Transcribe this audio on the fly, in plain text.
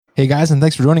Hey guys, and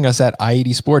thanks for joining us at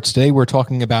I-80 Sports. Today we're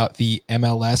talking about the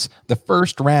MLS, the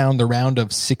first round, the round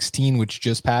of 16, which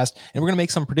just passed, and we're going to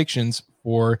make some predictions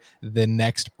for the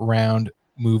next round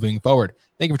moving forward.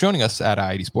 Thank you for joining us at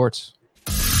I-80 Sports.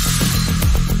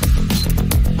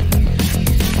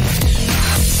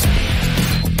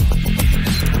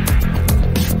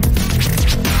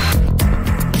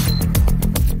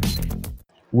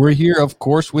 We're here, of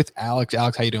course, with Alex.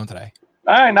 Alex, how you doing today?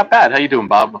 All right, not bad. How you doing,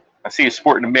 Bob? I see you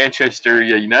sporting a Manchester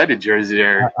United jersey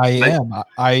there. I am.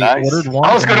 I Nice. ordered one.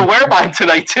 I was going to wear mine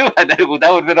tonight, too. That would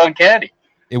have been uncanny.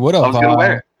 It would have. I was going to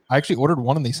wear it. I actually ordered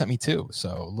one, and they sent me two.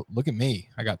 So look at me.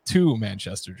 I got two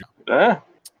Manchester jerseys.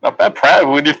 Not bad. Proud.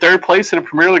 With your third place in the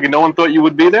Premier League and no one thought you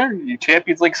would be there, you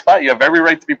Champions League spot, you have every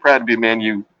right to be proud to be a Man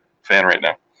U fan right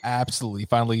now. Absolutely.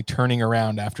 Finally turning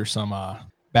around after some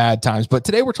bad times. But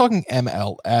today we're talking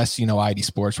MLS, I-80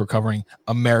 Sports. We're covering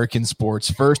American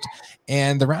sports first.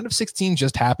 And the round of 16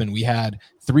 just happened. We had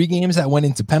 3 games that went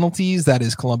into penalties. That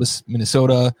is Columbus,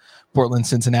 Minnesota, Portland,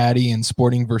 Cincinnati, and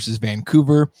Sporting versus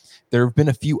Vancouver. There have been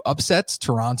a few upsets.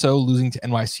 Toronto losing to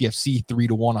NYCFC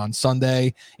 3-1 on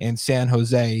Sunday, and San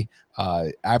Jose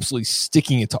absolutely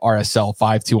sticking it to RSL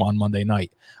 5-2 on Monday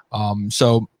night.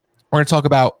 So we're going to talk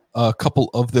about a couple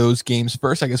of those games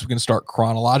first. I guess we're going to start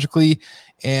chronologically.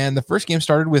 And the first game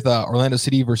started with Orlando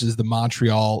City versus the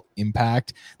Montreal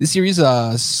Impact. This series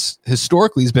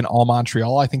historically has been all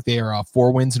Montreal. I think they are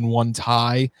 4 wins and 1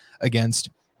 tie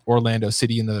against Orlando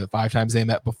City in the 5 times they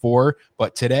met before.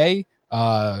 But today,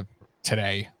 when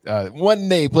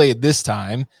they played this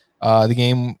time, the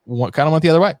game kind of went the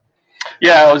other way.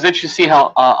 Yeah, it was interesting to see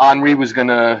how Henry was going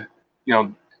to,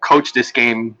 coach this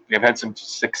game. They've had some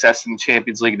success in the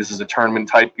Champions League. This is a tournament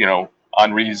type,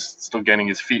 Henry's still getting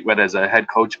his feet wet as a head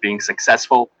coach, being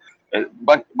successful.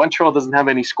 But Montreal doesn't have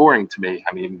any scoring to me.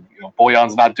 I mean,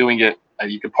 Boyan's not doing it.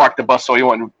 You can park the bus all you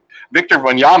want. Victor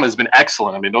Wanyama has been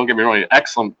excellent. I mean, don't get me wrong,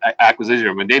 excellent acquisition.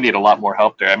 I mean, they need a lot more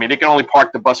help there. I mean, they can only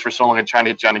park the bus for so long and trying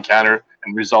to hit Johnny Counter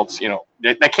and results. You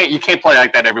can't play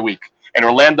like that every week. And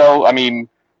Orlando, I mean,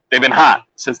 they've been hot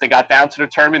since they got down to the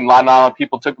tournament. A lot of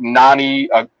people took them. Nani,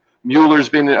 Mueller's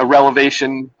been a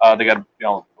revelation. They got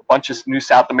a bunch of new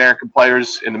South American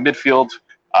players in the midfield.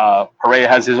 Pereira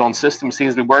has his own system,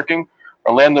 seems to be working.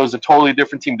 Orlando's a totally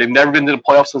different team. They've never been to the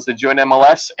playoffs since they joined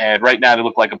MLS, and right now they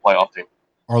look like a playoff team.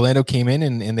 Orlando came in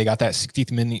and they got that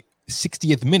 60th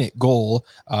minute goal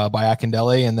by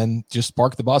Akindele and then just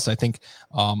sparked the bus. I think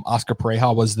Oscar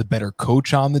Pereira was the better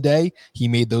coach on the day. He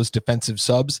made those defensive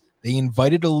subs. They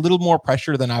invited a little more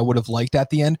pressure than I would have liked at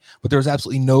the end, but there was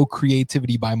absolutely no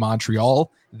creativity by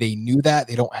Montreal. They knew that.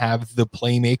 They don't have the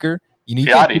playmaker. You need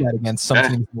to do that against some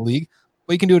teams in the league,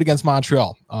 but you can do it against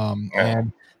Montreal.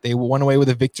 And they won away with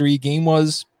a victory. Game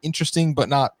was interesting, but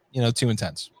not too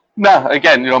intense. No,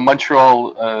 again,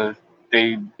 Montreal,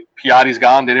 Piatti's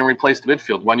gone. They didn't replace the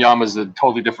midfield. Wanyama is a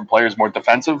totally different player, is more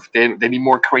defensive. They need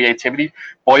more creativity.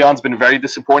 Boyan's been very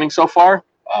disappointing so far.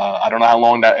 I don't know how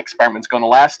long that experiment's going to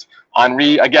last.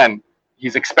 Henry, again,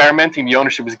 he's experimenting. The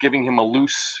ownership is giving him a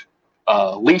loose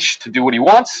leash to do what he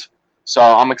wants. So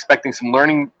I'm expecting some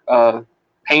learning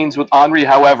pains with Henry.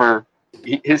 However,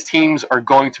 his teams are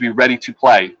going to be ready to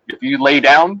play. If you lay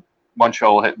down,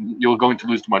 Montreal, you're going to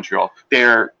lose to Montreal.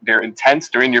 They're intense.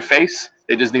 They're in your face.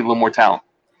 They just need a little more talent.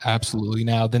 Absolutely.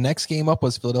 Now, the next game up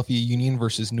was Philadelphia Union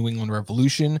versus New England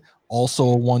Revolution. Also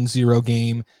a 1-0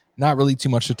 game. Not really too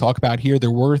much to talk about here.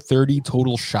 There were 30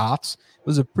 total shots. It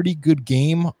was a pretty good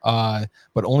game, but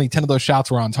only 10 of those shots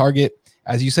were on target.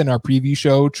 As you said in our preview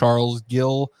show, Charles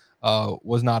Gill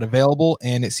was not available,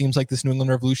 and it seems like this New England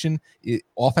Revolution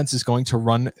offense is going to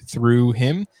run through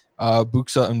him.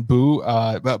 Buxa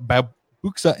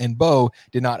and Bo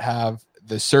did not have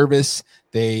the service.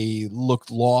 They looked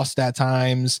lost at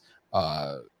times.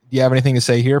 Do you have anything to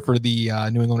say here for the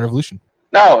New England Revolution?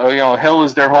 No, Hill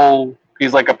is their whole.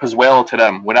 He's like a Pozuelo to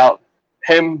them. Without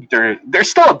him, they're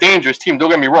still a dangerous team. Don't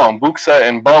get me wrong. Buxa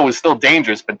and Bo is still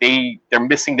dangerous, but they're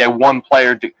missing their one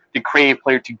player, the creative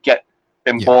player to get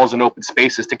them balls in open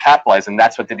spaces to capitalize, and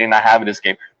that's what they did not have in this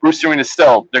game. Bruce Arena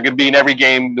they're going to be in every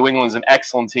game. New England's an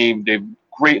excellent team. They've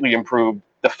greatly improved.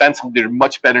 Defensively, they're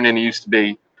much better than they used to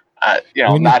be.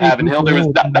 Not having Hill, there was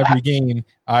every game.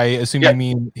 I assume you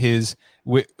mean his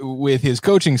with his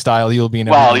coaching style, he'll be in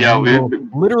every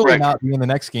game. Literally not be in the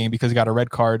next game because he got a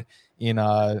red card in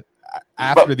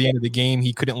after the end of the game.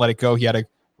 He couldn't let it go. He had to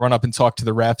run up and talk to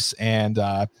the refs, and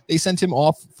they sent him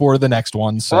off for the next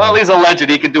one. So. Well, he's a legend.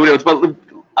 He can do it. But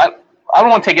I don't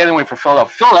want to take anything away from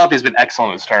Philadelphia. Philadelphia's been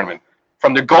excellent in this tournament.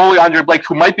 From their goalie, Andre Blake,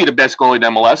 who might be the best goalie in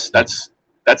MLS. That's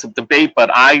That's a debate, but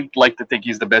I like to think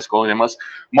he's the best goalie in MLS.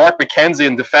 Mark McKenzie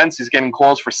in defense, he's getting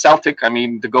calls for Celtic. I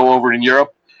mean, to go over in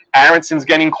Europe. Aronson's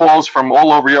getting calls from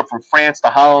all over Europe, from France to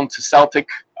Holland to Celtic.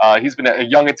 He's been a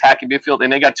young attacking midfield,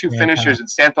 and they got two finishers in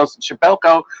Santos and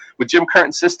Chapelko. With Jim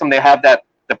Curtin's system, they have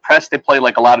the press. They play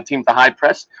like a lot of teams, the high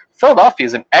press. Philadelphia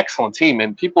is an excellent team,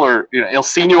 and people are, he'll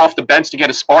see you off the bench to get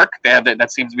a spark. They have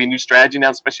that seems to be a new strategy now,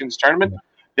 especially in this tournament.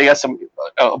 They got some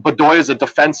Bedoya is a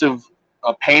defensive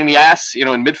pain in the ass, in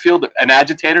midfield, an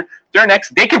agitator.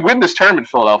 They could win this tournament,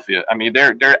 Philadelphia. I mean,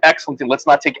 they're excellent team. Let's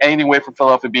not take anything away from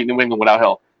Philadelphia beating New England without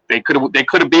Hill. They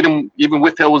could have beat him even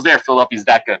with Hill was there. Philadelphia's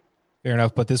that good. Fair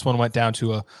enough, but this one went down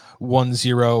to a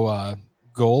 1-0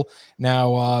 goal.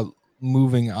 Now,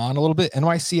 moving on a little bit,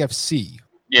 NYCFC.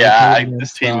 Yeah,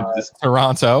 this team is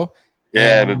Toronto.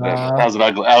 Yeah, that was an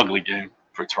ugly game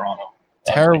for Toronto.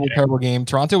 Terrible game.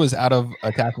 Toronto was out of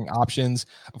attacking options.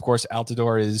 Of course,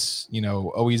 Altidore is,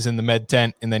 always in the med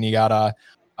tent, and then you got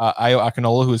Ayo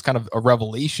Akinola, who is kind of a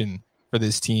revelation for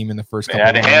this team in the first couple. They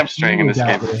had a hamstring in this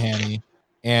game.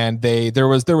 And there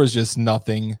was just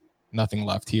nothing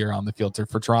left here on the field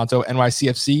for Toronto.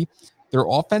 NYCFC, their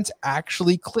offense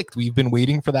actually clicked. We've been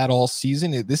waiting for that all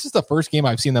season. This is the first game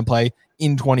I've seen them play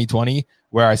in 2020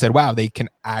 where I said, wow, they can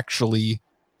actually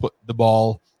put the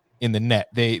ball in the net.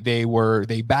 They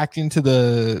backed into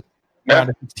the round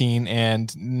of 16,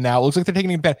 and now it looks like they're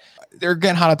taking it back. They're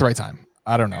getting hot at the right time.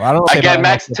 I don't know. Again,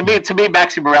 to me,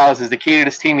 Maxi Morales is the key to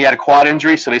this team. He had a quad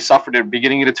injury, so they suffered at the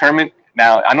beginning of the tournament.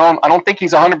 Now, I don't think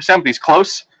he's 100%, but he's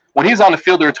close. When he's on the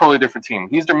field, they're a totally different team.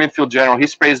 He's their midfield general. He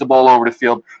sprays the ball over the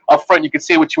field. Up front, you can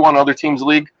see what you want in other teams'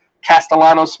 league.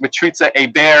 Castellanos, Matriza,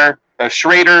 Hebert,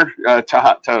 Schrader,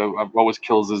 what was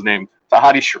Kills' name?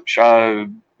 Tahadi,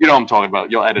 you know what I'm talking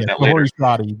about. You'll edit that later.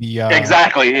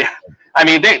 Exactly. I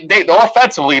mean, they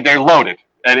offensively, they're loaded.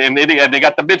 And they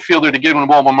got the midfielder to give him the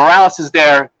ball. When Morales is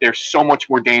there, they're so much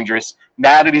more dangerous.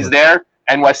 Now that he's there,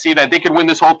 NYC, that they could win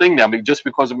this whole thing now just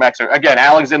because of Max. Again,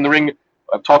 Alex in the ring.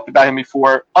 I've talked about him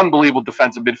before. Unbelievable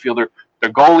defensive midfielder.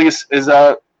 Their goalie is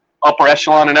upper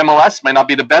echelon in MLS. Might not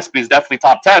be the best, but he's definitely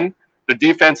top 10. The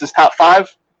defense is top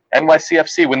 5.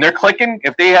 NYCFC, when they're clicking,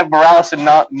 if they have Morales and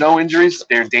no injuries,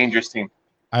 they're a dangerous team.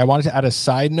 I wanted to add a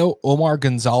side note. Omar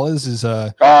Gonzalez is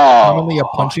commonly a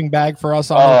punching bag for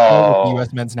us on the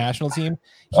U.S. men's national team.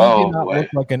 He did not look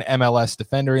like an MLS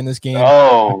defender in this game. I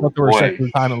thought there were sections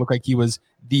of time it looked like he was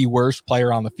the worst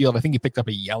player on the field. I think he picked up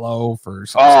a yellow for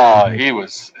something. He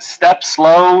was step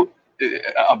slow,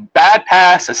 a bad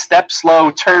pass, a step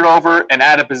slow, turnover, and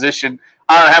out of position.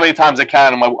 I don't know how many times I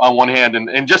counted him on one hand,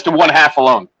 and just in one half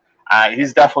alone.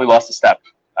 He's definitely lost a step.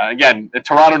 Again,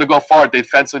 Toronto to go forward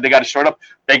defensively, they got to short up.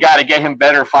 They got to get him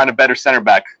better, find a better center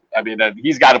back. I mean,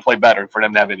 he's got to play better for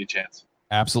them to have any chance.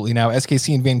 Absolutely. Now,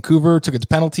 SKC in Vancouver took its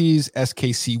penalties.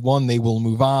 SKC won. They will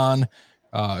move on.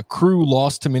 Crew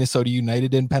lost to Minnesota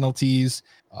United in penalties,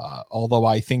 although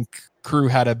I think Crew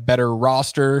had a better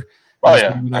roster.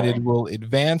 United will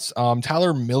advance.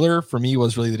 Tyler Miller, for me,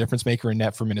 was really the difference maker in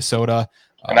net for Minnesota.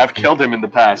 And I've killed him in the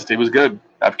past. He was good.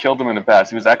 I've killed him in the past.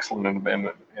 He was excellent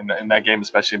in that game,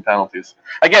 especially in penalties.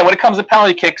 Again, when it comes to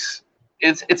penalty kicks,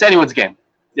 it's anyone's game.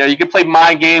 Yeah, you can play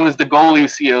my game as the goalie.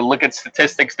 Look at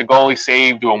statistics. The goalie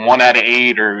saved, doing 1 out of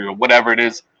 8 or whatever it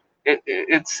is.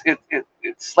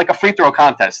 It's like a free throw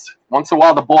contest. Once in a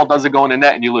while, the ball doesn't go in the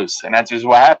net and you lose, and that's just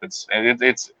what happens. And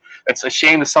it's a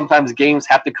shame that sometimes games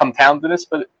have to come down to this,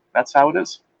 but that's how it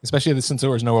is. Especially since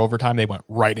there was no overtime, they went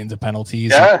right into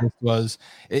penalties. Yeah.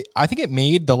 I think it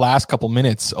made the last couple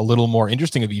minutes a little more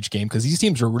interesting of each game because these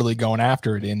teams were really going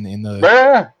after it in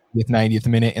the 90th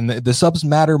minute, and the subs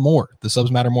matter more.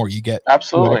 You get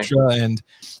absolutely extra, and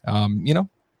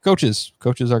coaches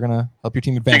are gonna help your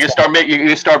team advance.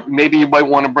 Maybe you might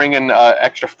want to bring in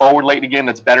extra forward late in the game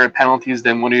that's better at penalties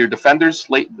than one of your defenders.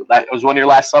 That was one of your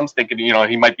last subs. Thinking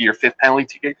he might be your 5th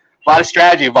penalty kick. A lot of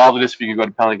strategy involved in this if you can go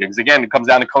to penalty kicks. Again, it comes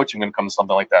down to coaching when it comes to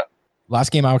something like that.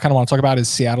 Last game I kind of want to talk about is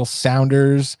Seattle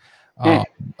Sounders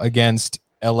against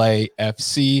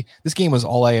LAFC. This game was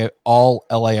all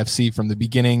LAFC from the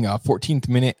beginning. 14th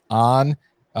minute on,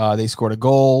 they scored a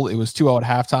goal. It was 2-0 at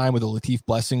halftime with a Latif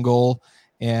Blessing goal.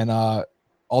 And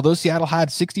although Seattle had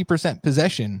 60%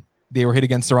 possession, they were hit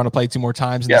against the run of play 2 more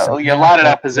times. A lot of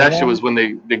that possession was when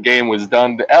the game was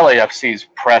done. The LAFC's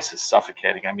press is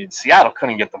suffocating. I mean, Seattle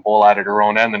couldn't get the ball out of their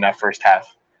own end in that first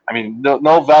half. I mean, no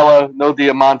Vela, no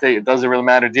Diamante. It doesn't really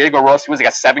matter. Diego Rossi, he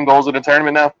got 7 goals in the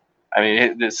tournament now. I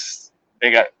mean,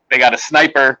 they got a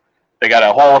sniper. They got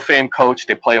a Hall of Fame coach.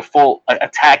 They play a full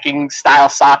attacking style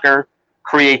soccer,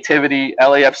 creativity.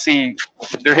 LAFC,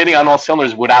 they're hitting on all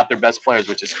cylinders without their best players,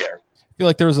 which is scary. I feel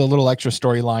like there was a little extra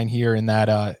storyline here in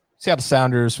that Seattle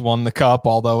Sounders won the cup,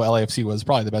 although LAFC was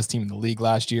probably the best team in the league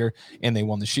last year, and they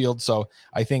won the Shield. So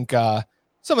I think some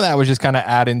of that was just kind of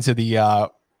add into the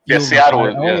Seattle.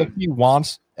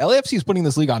 LAFC is putting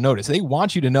this league on notice. They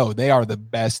want you to know they are the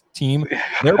best team.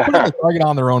 They're putting the target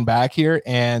on their own back here,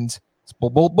 and it's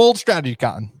bold strategy,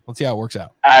 Cotton. Let's see how it works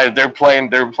out. They're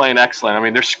playing excellent. I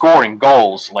mean, they're scoring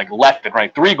goals like left and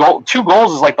right. 2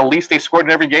 goals is like the least they scored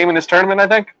in every game in this tournament, I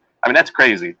think. I mean, that's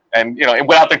crazy. And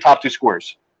without their top 2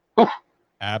 scorers. Oof.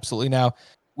 Absolutely. Now,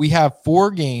 we have 4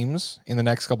 games in the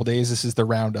next couple days. This is the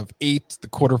round of 8, the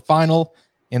quarterfinal,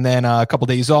 and then a couple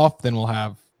days off. Then we'll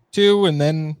have 2, and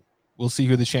then we'll see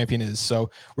who the champion is. So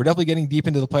we're definitely getting deep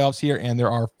into the playoffs here, and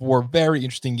there are 4 very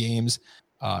interesting games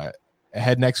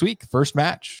ahead next week. First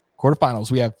match, quarterfinals.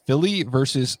 We have Philly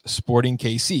versus Sporting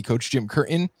KC. Coach Jim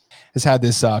Curtin has had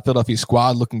this Philadelphia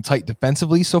squad looking tight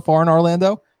defensively so far in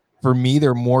Orlando. For me,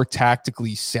 they're more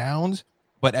tactically sound,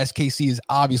 but SKC is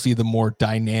obviously the more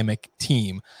dynamic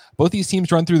team. Both these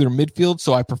teams run through their midfield,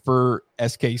 so I prefer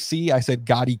SKC. I said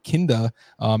Gotti, Kinda,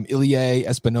 Ilie,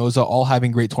 Espinoza, all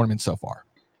having great tournaments so far.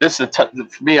 This is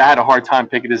for me, I had a hard time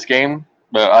picking this game,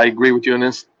 but I agree with you on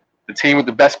this. The team with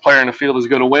the best player in the field is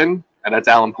going to win, and that's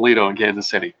Alan Pulido in Kansas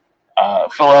City.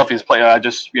 Philadelphia's player, I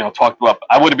just talked about.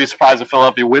 I wouldn't be surprised if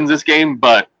Philadelphia wins this game,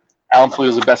 but Alan Pulido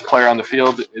is the best player on the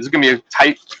field. It's going to be a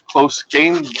tight, close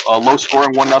game, low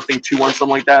scoring, 1-0, 2-1, something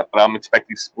like that. But I'm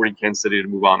expecting Sporting Kansas City to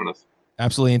move on in this.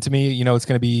 Absolutely, and to me, it's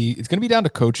going to be down to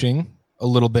coaching a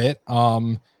little bit.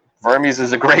 Vermes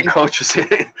is a great coach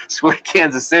with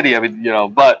Kansas City. I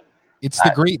mean, but it's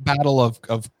the great battle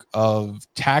of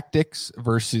tactics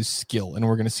versus skill, and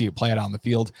we're going to see it play out on the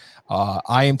field.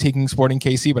 I am taking Sporting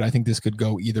KC, but I think this could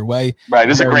go either way. Right,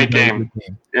 this is a great game.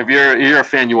 If you're a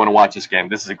fan, you want to watch this game.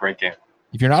 This is a great game.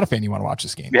 If you're not a fan, you want to watch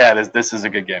this game. Yeah, this is a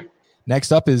good game.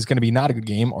 Next up is going to be not a good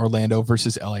game. Orlando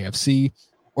versus LAFC.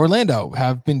 Orlando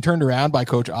have been turned around by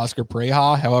Coach Oscar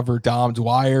Pereja. However, Dom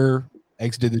Dwyer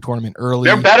exited the tournament early.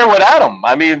 They're better without him.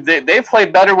 I mean, they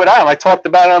played better without him. I talked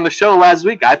about it on the show last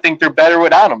week. I think they're better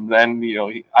without him. And,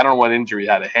 I don't know what injury he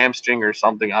had, a hamstring or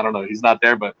something. I don't know. He's not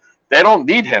there, but they don't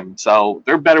need him. So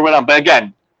they're better without him. But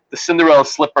again, the Cinderella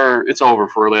slipper, it's over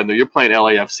for Orlando. You're playing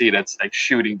LAFC that's like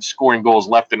scoring goals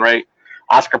left and right.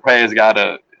 Oscar Pereja's got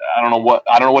I don't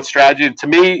know what strategy. To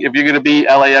me, if you're going to be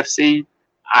LAFC,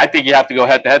 I think you have to go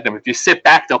head to head them. If you sit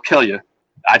back, they'll kill you.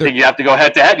 I think you have to go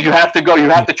head to head. You have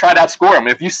to try to outscore them.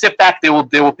 If you sit back, they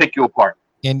will pick you apart.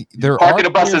 And parking the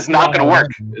bus is not going to work.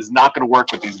 It's not going to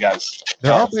work with these guys.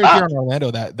 There are players here in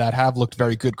Orlando that have looked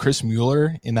very good. Chris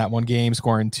Mueller in that one game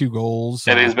scoring 2 goals.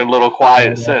 And he's been a little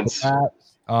quiet since.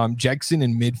 Jackson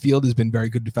in midfield has been very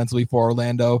good defensively for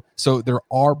Orlando. So there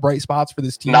are bright spots for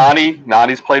this team.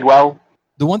 Nani's played well.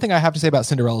 The one thing I have to say about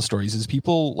Cinderella stories is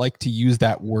people like to use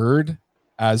that word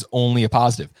as only a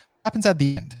positive. What happens at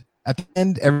the end? At the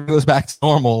end, everything goes back to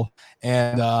normal,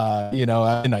 and at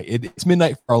midnight. It's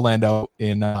midnight for Orlando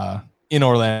in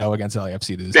Orlando against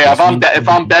LAFC. If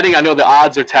I'm betting, I know the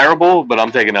odds are terrible, but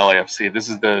I'm taking LAFC. This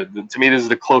is to me, this is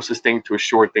the closest thing to a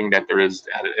sure thing that there is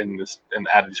in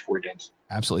out of these 4 games.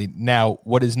 Absolutely. Now,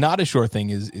 what is not a sure thing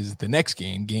is the next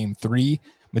game, Game 3.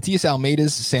 Matias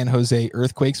Almeida's San Jose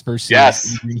Earthquakes versus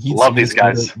love these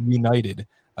guys. United.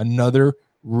 Another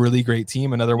really great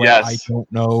team. Another one I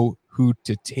don't know who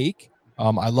to take.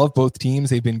 I love both teams.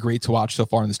 They've been great to watch so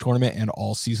far in this tournament and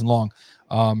all season long.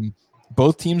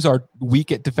 Both teams are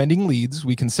weak at defending leads.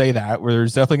 We can say that. Where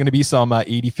there's definitely going to be some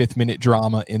 85th minute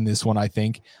drama in this one, I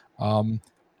think. On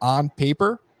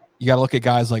paper, you got to look at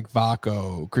guys like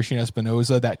Vaco, Christian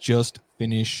Espinoza that just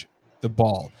finish the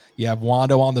ball. You have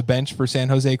Wando on the bench for San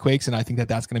Jose Quakes, and I think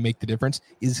that's going to make the difference,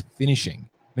 is finishing.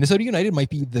 Minnesota United might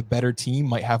be the better team,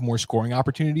 might have more scoring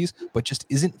opportunities, but just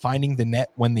isn't finding the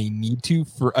net when they need to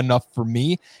for enough for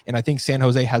me. And I think San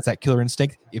Jose has that killer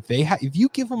instinct. If you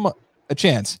give them a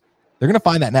chance, they're going to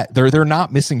find that net. They're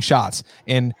not missing shots.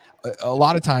 And a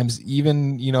lot of times,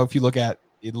 even, if you look at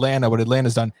Atlanta, what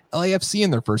Atlanta's done, LAFC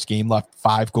in their first game left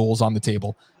 5 goals on the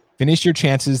table. Finish your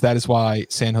chances. That is why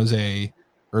San Jose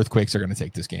Earthquakes are going to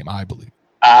take this game, I believe.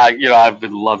 I've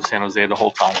been loved San Jose the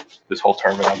whole time, this whole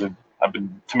tournament.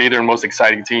 To me, they're the most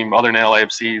exciting team other than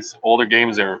LAFC's. All their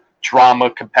games are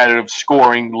drama, competitive,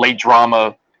 scoring, late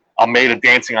drama. Almeida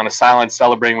dancing on a silent,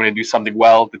 celebrating when they do something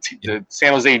well. The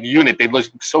San Jose unit, they look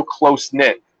so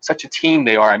close-knit. Such a team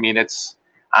they are. I mean,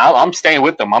 I'm staying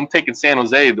with them. I'm taking San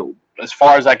Jose as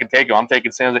far as I can take them. I'm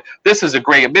taking San Jose. This is a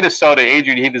great Minnesota.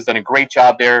 Adrian Heath has done a great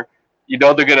job there. They're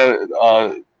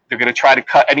gonna try to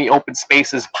cut any open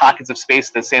spaces, pockets of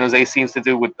space that San Jose seems to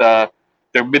do with their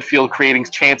midfield creating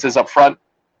chances up front.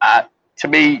 To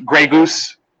me, Grey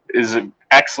Goose is an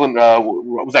excellent.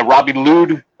 What was that? Robbie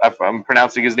Lude I'm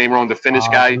pronouncing his name wrong. The Finnish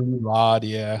guy. Rod,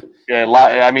 yeah. Yeah,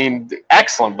 I mean,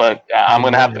 excellent. But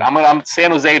I'm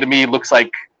San Jose to me looks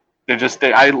like they're just.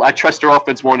 I trust their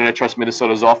offense more than I trust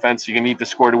Minnesota's offense. You're gonna need to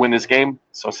score to win this game.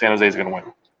 So San Jose is gonna win.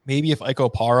 Maybe if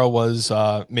Iko Para was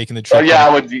making the trip. Oh yeah, I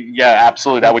would. Yeah,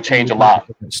 absolutely. That would change a lot.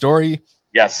 Story.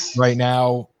 Yes. Right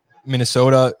now,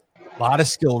 Minnesota. A lot of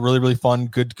skill, really, really fun.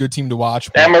 Good team to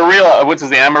watch. Amarillo, what's his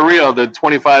name? Amarillo, the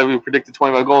 25 who predicted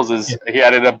 25 goals he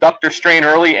had an abductor strain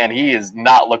early, and he has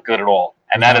not looked good at all.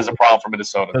 And that is a problem for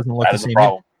Minnesota. Doesn't look that is a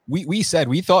problem. We said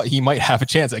we thought he might have a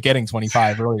chance at getting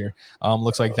 25 earlier.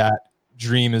 Looks like that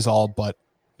dream is all but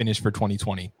finished for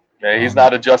 2020. Yeah, he's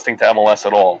not adjusting to MLS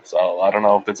at all. So I don't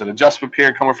know if it's an adjustment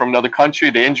period coming from another country.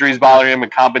 The injuries bothering him, a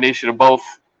combination of both.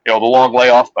 The long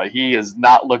layoff, but he has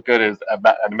not looked good as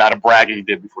the amount of bragging he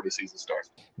did before the season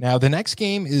starts. Now, the next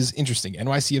game is interesting.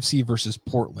 NYCFC versus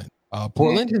Portland.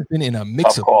 Portland has been in a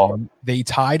mix-up. They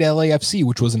tied LAFC,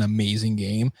 which was an amazing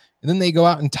game, and then they go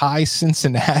out and tie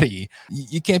Cincinnati.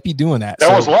 You can't be doing that. They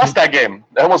almost lost that game.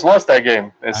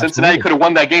 And Cincinnati could have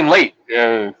won that game late.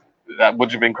 That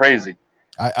would have been crazy.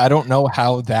 I don't know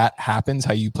how that happens,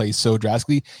 how you play so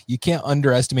drastically. You can't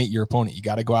underestimate your opponent. You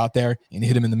got to go out there and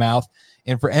hit him in the mouth.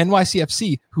 And for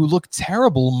NYCFC, who looked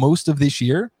terrible most of this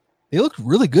year, they looked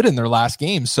really good in their last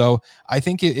game. So I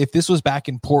think if this was back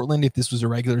in Portland, if this was a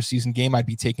regular season game, I'd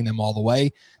be taking them all the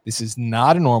way. This is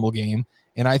not a normal game.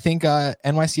 And I think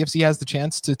NYCFC has the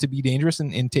chance to be dangerous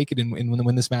and take it and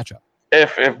win this matchup.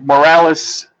 If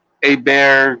Morales,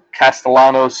 Hebert,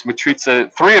 Castellanos,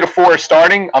 Matriza, 3 of the 4 are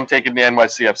starting, I'm taking the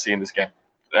NYCFC in this game.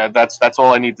 That's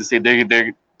all I need to say.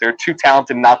 They're too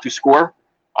talented not to score.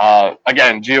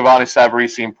 Again, Giovanni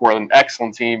Savarese in Portland,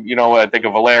 excellent team. I think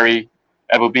of Valeri.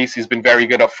 Evobisi's been very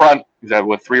good up front. He's had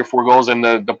 3 or 4 goals, and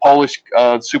the Polish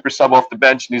super sub off the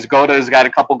bench. Nizgoda has got a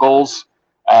couple goals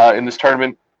in this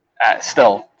tournament.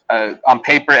 Still, on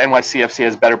paper, NYCFC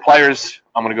has better players.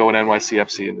 I'm going to go with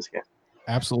NYCFC in this game.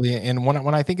 Absolutely. And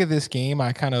when I think of this game,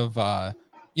 I kind of,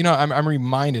 I'm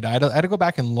reminded. I had to go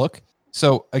back and look.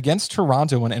 So against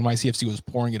Toronto, when NYCFC was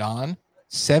pouring it on,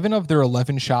 7 of their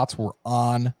 11 shots were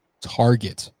on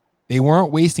target. They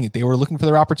weren't wasting it. They were looking for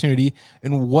their opportunity.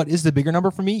 And what is the bigger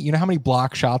number for me? You know how many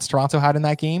block shots Toronto had in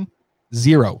that game?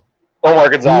 0. Omar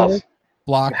Gonzalez.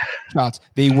 Block shots.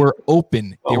 They were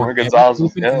open. They were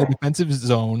open in the defensive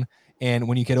zone. And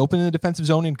when you get open in the defensive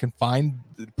zone and can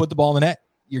put the ball in the net,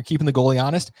 you're keeping the goalie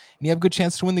honest, and you have a good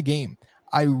chance to win the game.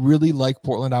 I really like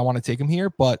Portland. I want to take them here,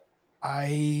 but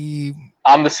I'm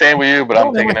the same with you, but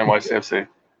I'm taking NYCFC.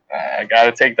 I got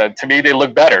to take that. To me, they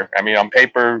look better. I mean, on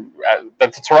paper, the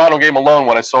Toronto game alone,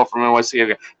 what I saw from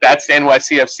NYCFC, that's the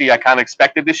NYCFC I kind of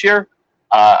expected this year.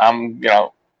 Now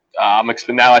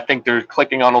I think they're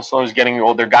clicking on all cylinders, getting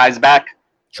all their guys back.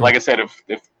 Sure. Like I said,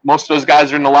 if most of those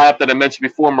guys are in the lineup that I mentioned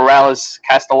before, Morales,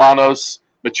 Castellanos,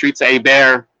 Matriza,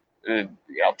 Hebert,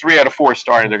 3 out of 4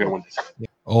 starting, they're going to win this. Yeah.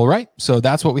 All right. So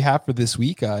that's what we have for this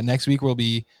week. Next week, we'll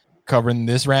be covering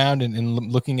this round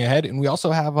and looking ahead. And we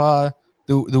also have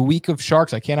the week of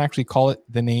Sharks. I can't actually call it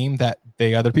the name that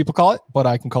the other people call it, but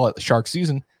I can call it Shark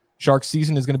Season. Shark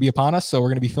Season is going to be upon us. So we're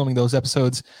going to be filming those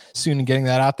episodes soon and getting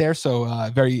that out there. So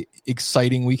very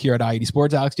exciting week here at IED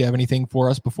Sports. Alex, do you have anything for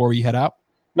us before we head out?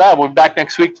 No, we'll be back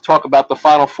next week to talk about the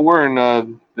Final Four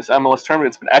and this MLS tournament.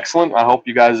 It's been excellent. I hope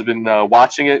you guys have been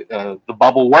watching it. The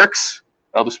bubble works.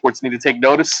 Other sports need to take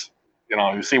notice.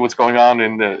 You see what's going on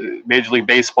in the Major League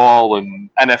Baseball and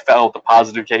NFL, the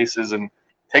positive cases, and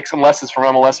take some lessons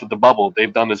from MLS with the bubble.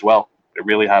 They've done as well. They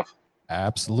really have.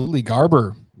 Absolutely.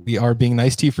 Garber, we are being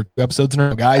nice to you for 2 episodes in a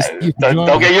row. Guys,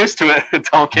 don't get used to it.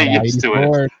 Don't get used to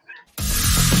it.